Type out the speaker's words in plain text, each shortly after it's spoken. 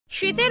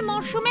শীতের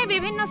মরশুমে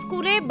বিভিন্ন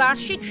স্কুলে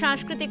বার্ষিক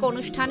সাংস্কৃতিক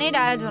অনুষ্ঠানের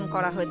আয়োজন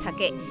করা হয়ে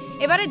থাকে।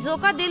 এবারে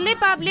জোকা দিল্লি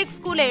পাবলিক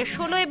স্কুলে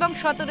 16 এবং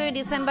 17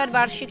 ডিসেম্বর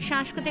বার্ষিক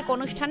সাংস্কৃতিক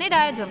অনুষ্ঠানের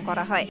আয়োজন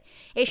করা হয়।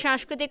 এই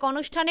সাংস্কৃতিক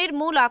অনুষ্ঠানের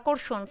মূল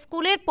আকর্ষণ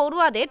স্কুলের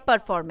পড়ুয়াদের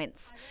পারফরমেন্স।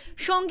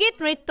 সঙ্গীত,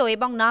 নৃত্য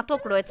এবং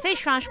নাটক রয়েছে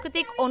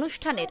সাংস্কৃতিক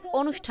অনুষ্ঠানের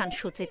অনুষ্ঠান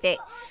সূচিতে।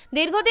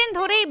 দীর্ঘদিন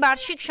ধরেই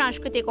বার্ষিক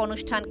সাংস্কৃতিক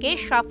অনুষ্ঠানকে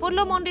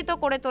সাফল্যমণ্ডিত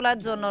করে তোলার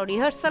জন্য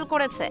রিহার্সাল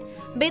করেছে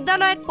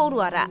বিদ্যালয়ের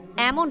পড়ুয়ারা,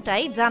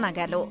 এমনটাই জানা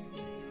গেল।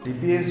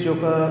 DPS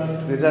Joka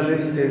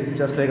Rizalis is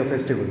just like a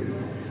festival.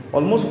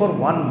 Almost for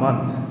 1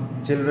 month,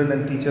 children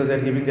and teachers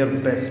are giving their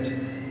best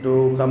to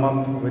come up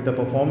with the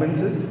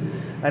performances,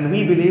 and we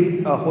believe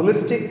a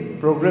holistic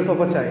progress of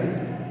a child,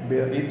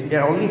 it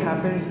only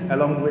happens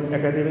along with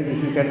academics if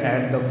you can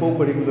add the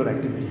co-curricular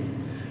activities.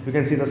 You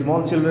can see the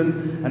small children,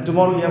 and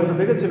tomorrow you have the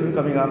bigger children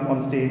coming up on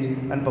stage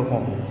and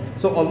performing.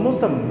 So almost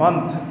a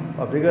month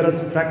of vigorous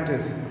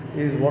practice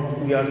is what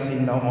we are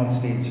seeing now on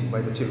stage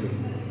by the children.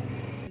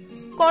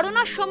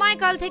 করোনার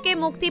সময়কাল থেকে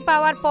মুক্তি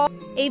পাওয়ার পর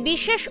এই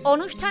বিশেষ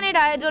অনুষ্ঠানের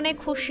আয়োজনে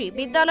খুশি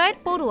বিদ্যালয়ের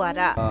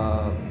পড়ুয়ারা।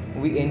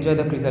 We enjoy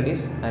the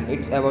chrysalis and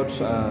it's about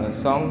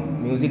song,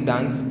 music,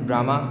 dance,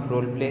 drama,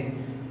 role play,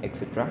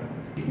 etc.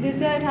 This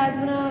year it has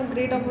been a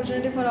great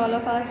opportunity for all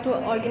of us to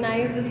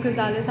organize this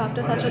chrysalis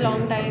after such a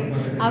long time,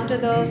 after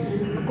the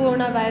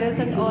coronavirus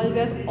and all. We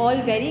are all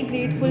very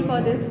grateful for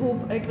this.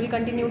 Hope it will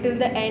continue till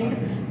the end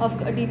of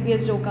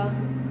DPS Joka.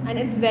 And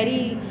it's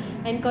very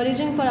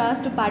encouraging for us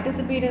to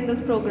participate in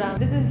this program.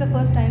 This is the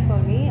first time for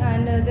me,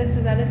 and this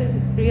chrysalis is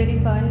really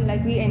fun.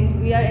 Like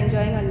we are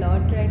enjoying a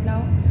lot right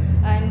now,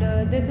 and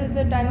this is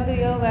the time of the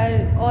year where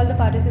all the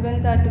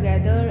participants are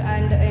together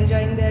and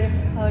enjoying their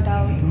heart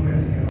out.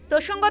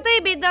 প্রসঙ্গত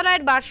এই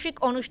বিদ্যালয়ের বার্ষিক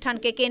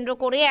অনুষ্ঠানকে কেন্দ্র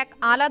করে এক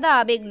আলাদা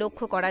আবেগ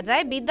লক্ষ্য করা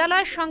যায়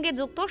বিদ্যালয়ের সঙ্গে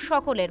যুক্ত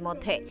সকলের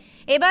মধ্যে।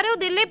 এবারেও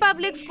দিল্লি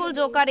পাবলিক স্কুল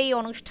জোকার এই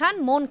অনুষ্ঠান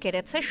মন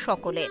কেড়েছে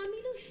সকলের।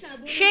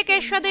 শেখ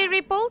এরশাদের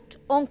রিপোর্ট,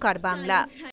 ওঙ্কার বাংলা।